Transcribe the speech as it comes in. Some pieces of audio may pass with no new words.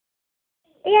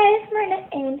Yeah, it's Marna,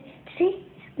 and today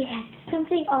we had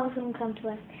something awesome come to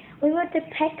us. We went to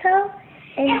Petco,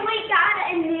 and we got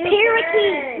a new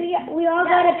parakeet. bird. We all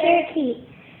got a parakeet.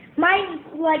 Mine's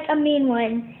like a mean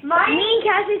one. Me and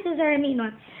Cassie's are a mean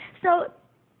one. So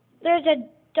there's a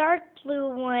dark blue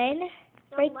one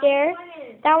right there.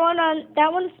 That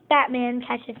one's Batman.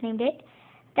 Cassius named it.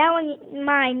 That one,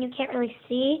 mine, you can't really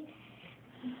see.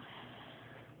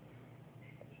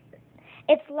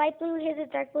 It's light blue, his is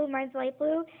dark blue, mine's light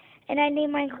blue. And I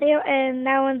named mine Cleo, and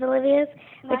that one's Olivia's,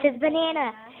 which is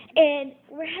Banana. And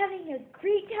we're having a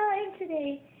great time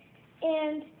today.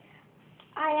 And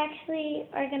I actually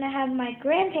are going to have my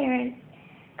grandparents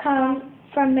come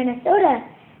from Minnesota.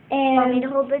 And Want me to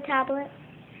hold the tablet?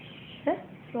 Sure,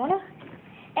 if you want to.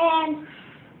 And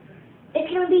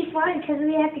it's going to be fun because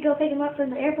we have to go pick them up from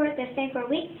the airport. They're staying for a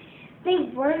week.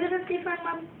 They were going to stay for a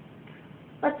month,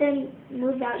 but then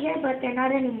moved out here, but they're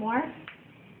not anymore.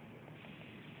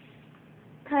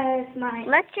 Cause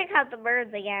Let's check out the birds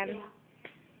again.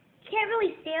 Can't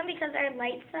really see them because our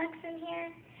light sucks in here.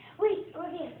 Wait,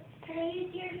 okay. Can I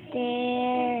use your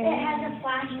There. It has a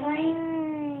flashlight.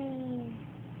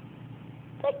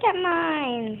 Look at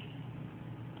mine.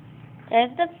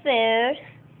 There's the food.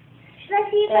 Should I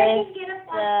see if I can get a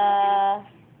flashlight?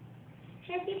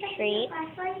 The Should I see if I can treat. get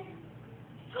a flashlight?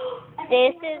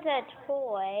 This is a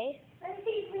toy. Let's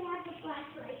see if we have the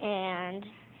flashlight. And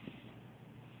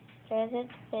there's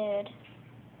its food.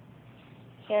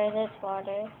 Here's its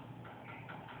water.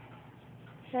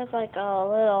 There's like a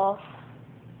little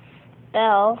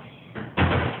bell.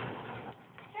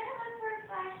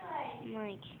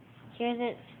 Like, here's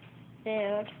its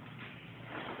food.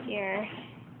 Here.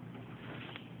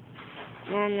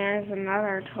 And there's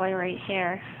another toy right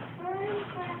here.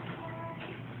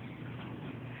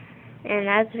 And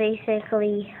that's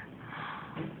basically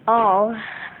all.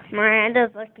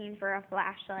 Miranda's looking for a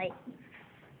flashlight.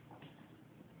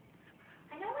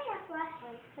 I know we have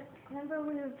flashlights, but remember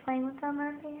we were playing with them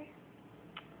earlier?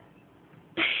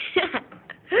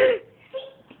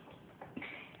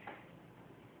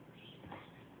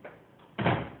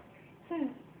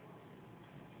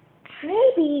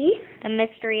 Maybe. The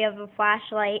mystery of a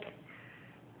flashlight.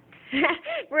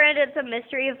 Miranda, it's a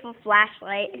mystery of a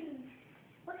flashlight.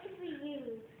 What could we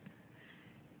use?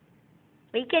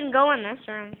 We can go in this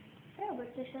room. Yeah, but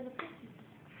they should have put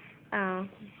Oh.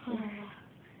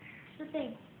 the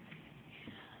thing.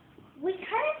 We kind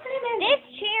of put him in.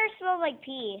 This chair smells like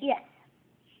pee. Yes.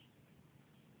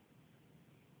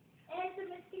 And it's a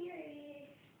mysterious.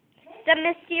 The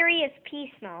mysterious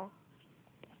pee smell.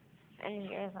 And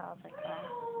here's all the crap.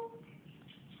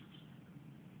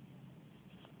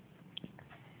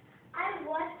 I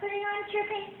was putting on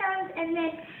chirping sounds, and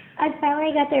then I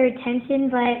finally got their attention,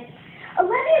 but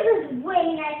Olivia's was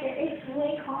way nicer. It's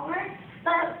way calmer,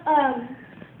 but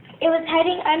it was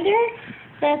hiding under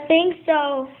the thing,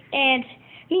 so, and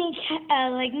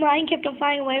like mine kept on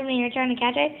flying away when you were trying to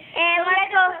catch it. And so let's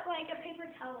go. put, like a paper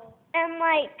towel. And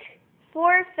like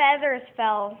 4 feathers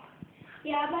fell.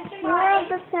 Yeah, but More of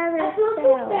the feathers I feel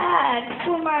fell. so bad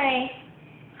for mine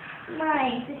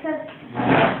because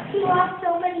he lost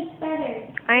so many feathers.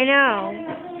 I know.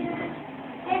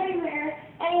 Everywhere,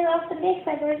 and he lost the big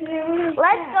feathers. And they're really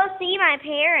Let's sad. go see my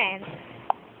parents.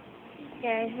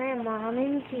 There's my mom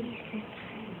and Jason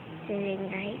sitting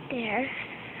right there.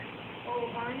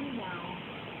 Oh, are you now?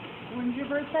 When's your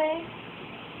birthday?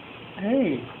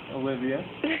 Hey, Olivia.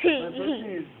 My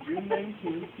birthday is June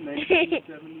 19th,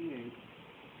 1978.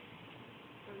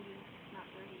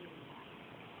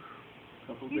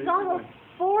 Couple He's days almost away.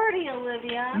 40,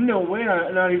 Olivia. No way,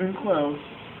 not even close.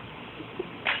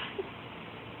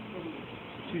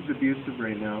 She's abusive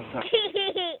right now.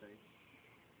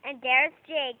 And there's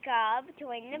Jacob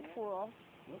joining the pool.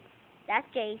 That's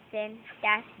Jason.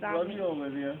 That's Love Mommy. you,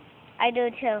 Olivia. I do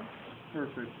too.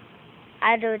 Perfect.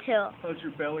 I do too. How's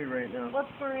your belly right now? What's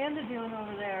Miranda doing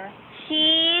over there?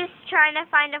 She's trying to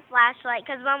find a flashlight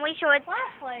because when we show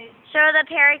Flashlight. the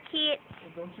parakeet,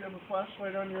 Well, don't you have a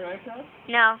flashlight on your iPad?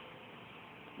 no.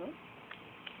 No?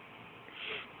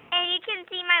 And you can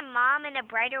see my mom in a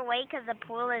brighter way because the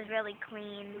pool is really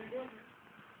clean.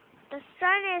 The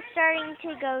sun is starting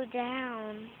to go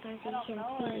down, as you can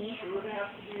see. It would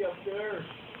have to be up there.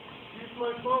 Use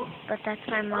my phone. But that's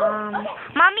my mom.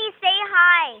 Mommy, say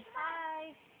hi.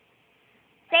 Hi.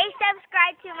 Say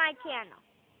subscribe to my channel.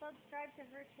 Subscribe to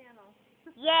her channel.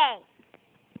 Yay.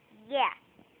 Yeah.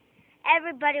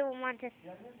 Everybody will want to.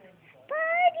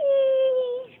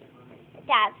 Buddy.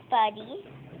 That's Buddy.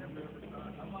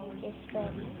 This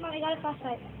Buddy. Mom, I got a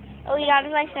flashlight. Oh, you got a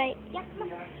flashlight? Yeah,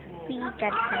 come on. We got a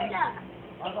flashlight.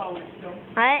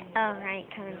 What? Oh, right,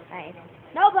 come inside.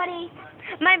 Nobody.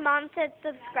 My mom said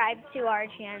subscribe to our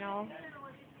channel.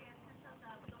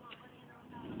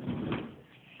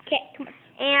 Okay.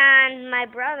 And my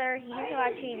brother, he's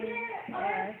watching this.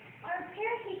 Our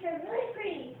parakeets are really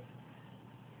pretty.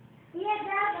 We have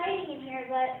bad lighting in here,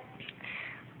 but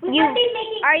we You, might be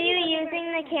making. are you using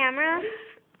the camera?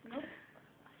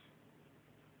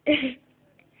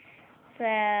 So,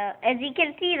 as you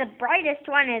can see, the brightest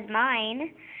one is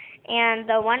mine, and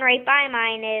the one right by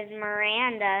mine is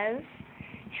Miranda's.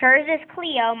 Hers is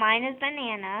Cleo, mine is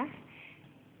Banana.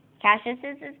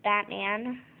 Cassius's is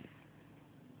Batman.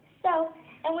 So,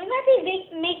 and we might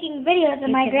be making videos of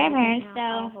my grandparents,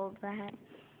 I'll so. hold that.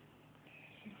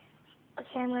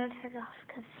 Okay, I'm going to turn it off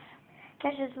because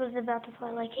Cassius was about to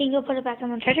fly. Like, can you go put it back on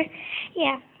the charger?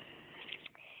 Yeah.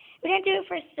 We didn't do it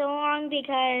for so long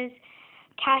because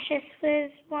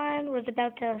Cassius's one was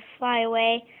about to fly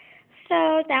away.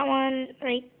 So that one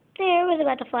right there was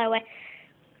about to fly away.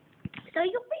 So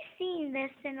you'll be seeing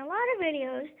this in a lot of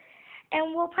videos,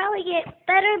 and we'll probably get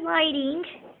better lighting.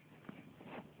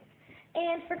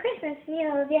 And for Christmas, you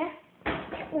know, yeah,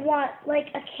 we want like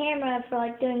a camera for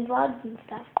like doing vlogs and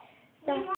stuff. So